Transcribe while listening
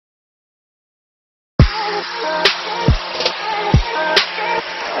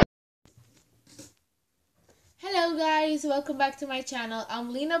guys, welcome back to my channel.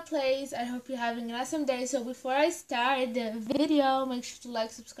 I'm Lena Plays. I hope you're having an awesome day. So before I start the video, make sure to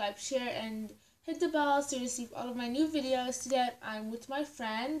like, subscribe, share, and hit the bell to receive all of my new videos. Today I'm with my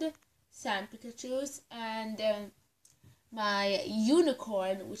friend Sam Pikachu's and my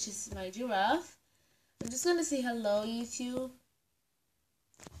unicorn, which is my giraffe. I'm just gonna say hello, YouTube.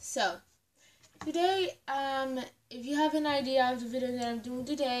 So today, if you have an idea of the video that I'm doing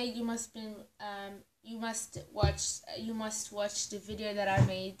today, you must watch the video that I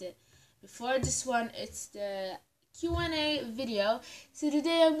made before this one. It's the Q&A video. So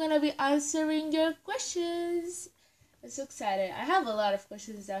today I'm gonna be answering your questions. I'm so excited. I have a lot of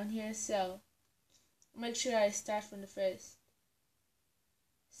questions down here, so make sure I start from the first.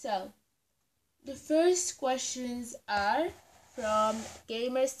 So the first questions are from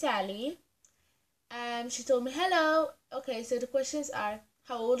Gamer Sally. She told me, hello. Okay, so the questions are,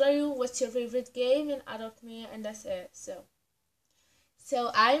 how old are you? What's your favorite game? And Adopt Me, and that's it.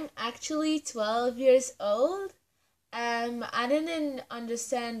 So I'm actually 12 years old. I didn't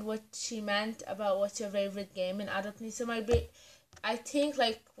understand what she meant about what's your favorite game in Adopt Me. So I think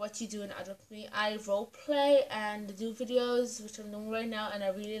like what you do in Adopt Me, I role play and do videos, which I'm doing right now, and I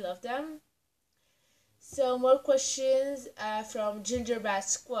really love them. So more questions from Gingerbread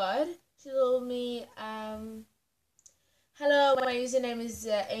Squad. She told me, hello, my username is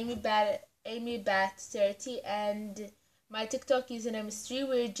AmyBat30 and my TikTok username is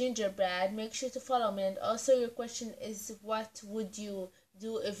 3WeirdGingerbread. Make sure to follow me. And also your question is, what would you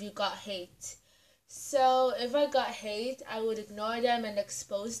do if you got hate? So if I got hate, I would ignore them and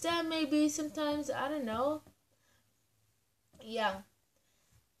expose them maybe sometimes. I don't know. Yeah.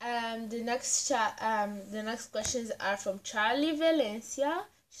 The next questions are from Charlie Valencia.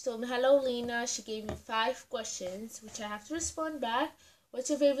 She told me, hello Lena. She gave me 5 questions, which I have to respond back. What's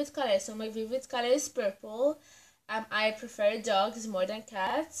your favorite color? So my favorite color is purple. I prefer dogs more than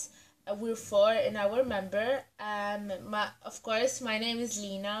cats. We're 4 in our member. Of course, my name is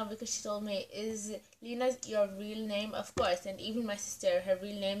Lena because she told me, is Lena your real name? Of course, and even my sister, her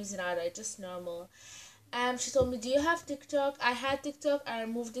real name is Nara, just normal. She told me, do you have TikTok? I had TikTok, I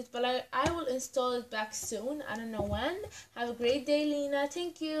removed it, but I will install it back soon. I don't know when. Have a great day, Lena.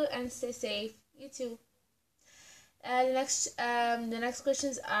 Thank you, and stay safe. You too. The next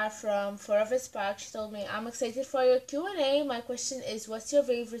questions are from Forever Spark. She told me, I'm excited for your Q&A. My question is, what's your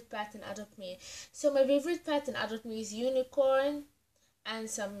favorite pet in Adopt Me? So my favorite pet in Adopt Me is unicorn and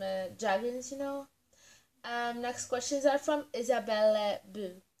some dragons, you know. Next questions are from Isabella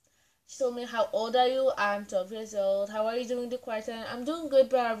Boo. She told me, how old are you? I'm 12 years old. How are you doing the quarantine? I'm doing good,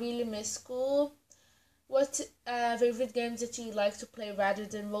 but I really miss school. What favorite games that you like to play rather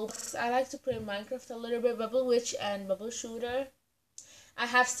than Roblox? I like to play Minecraft a little bit, Bubble Witch and Bubble Shooter. I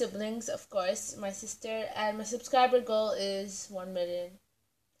have siblings, of course, my sister, and my subscriber goal is 1 million.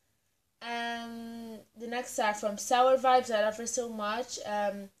 The next are from Sour Vibes. I love her so much.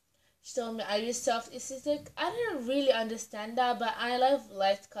 She told me, are you self-aesthetic? I didn't really understand that, but I love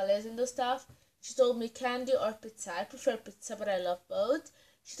light colors and those stuff. She told me candy or pizza. I prefer pizza, but I love both.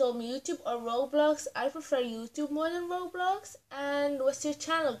 She told me YouTube or Roblox. I prefer YouTube more than Roblox. And what's your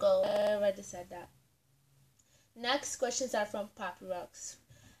channel goal? I already said that. Next questions are from Poppy Rocks.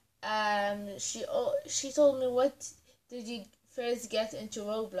 She told me, what did you first get into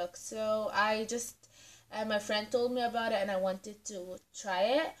Roblox? So I just my friend told me about it and I wanted to try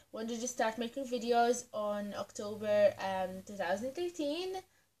it. When did you start making videos? On October 2013.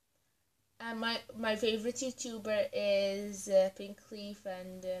 My favorite YouTuber is Pink Leaf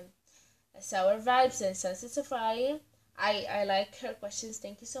and Sour Vibes and Sunset Safari. I like her questions.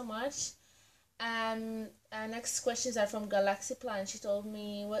 Thank you so much. Next questions are from Galaxy Plan. She told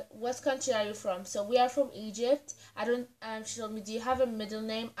me, what country are you from? So we are from Egypt. I don't. She told me, do you have a middle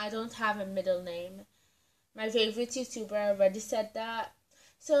name? I don't have a middle name. My favorite YouTuber, I already said that.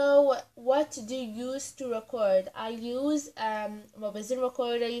 So what do you use to record? I use Mobizen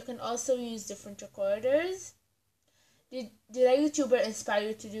recorder. You can also use different recorders. Did a YouTuber inspire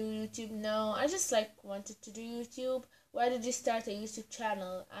you to do YouTube? No, I just wanted to do YouTube. Why did you start a YouTube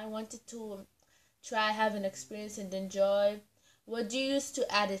channel? I wanted to try, have an experience and enjoy. What do you use to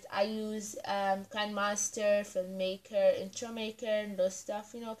edit? I use KineMaster, Filmmaker, Intromaker, and those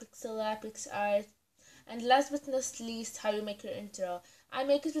stuff, Pixel PixArt. And last but not least, how you make your intro. I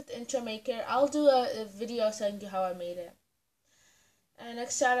make it with Intromaker. I'll do a video showing you how I made it.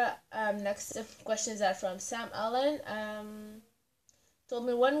 Next questions are from Sam Allen. Told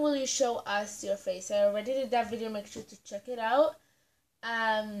me, when will you show us your face? I already did that video. Make sure to check it out.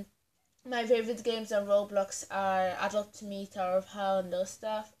 My favorite games on Roblox are Adopt Me, Tower of Hell, and those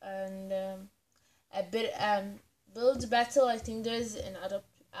stuff. And Build battle. I think there's another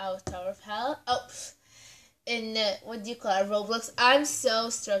Tower of Hell. Oh, in what do you call it, Roblox. I'm so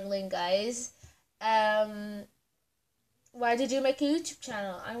struggling, guys. Um, why did you make a YouTube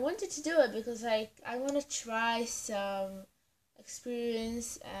channel? I wanted to do it because like I want to try some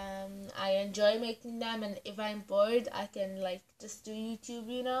experience. I enjoy making them, and if I'm bored, I can like just do YouTube,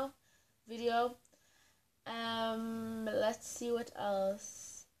 video. Let's see what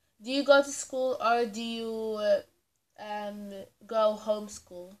else. Do you go to school or do you go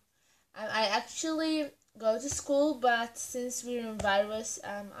homeschool? I actually go to school, but since we're in virus,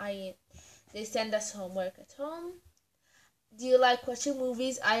 I they send us homework at home. Do you like watching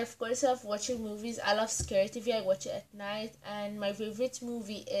movies? I of course love watching movies. I love Scary TV. I watch it at night, and my favorite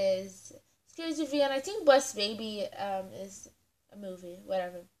movie is Scary TV, and I think Boss Baby is a movie,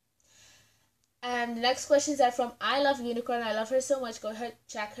 whatever. And the next questions are from I Love Unicorn. I love her so much. Go ahead,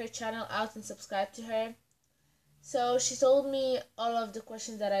 check her channel out and subscribe to her. So she told me all of the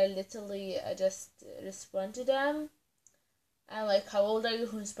questions that I literally just respond to them. And like, how old are you?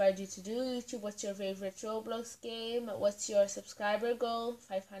 Who inspired you to do YouTube? What's your favorite Roblox game? What's your subscriber goal?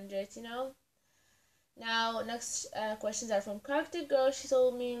 500. Now, next questions are from Character Girl. She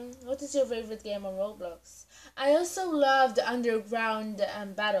told me, what is your favorite game on Roblox? I also love the underground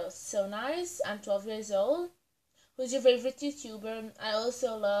battles. So nice. I'm 12 years old. Who's your favorite YouTuber? I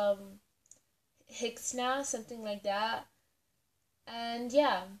also love Hixna, something like that. And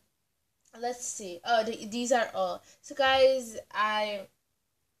yeah, let's see. Oh, these are all. So guys, I'm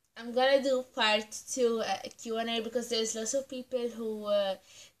gonna do part 2 Q&A because there's lots of people who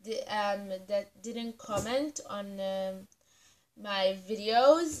that didn't comment on my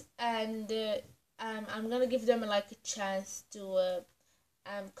videos, and I'm gonna give them like a chance to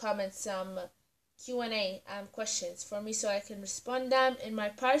comment some Q&A questions for me so I can respond them in my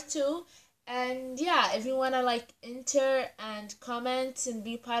part 2. And yeah, if you wanna like enter and comment and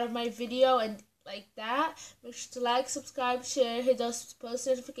be part of my video and like that, make sure to like, subscribe, share, hit those post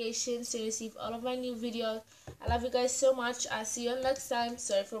notifications to receive all of my new videos. I love you guys so much. I'll see you next time.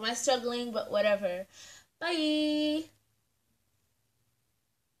 Sorry for my struggling, but whatever. Bye.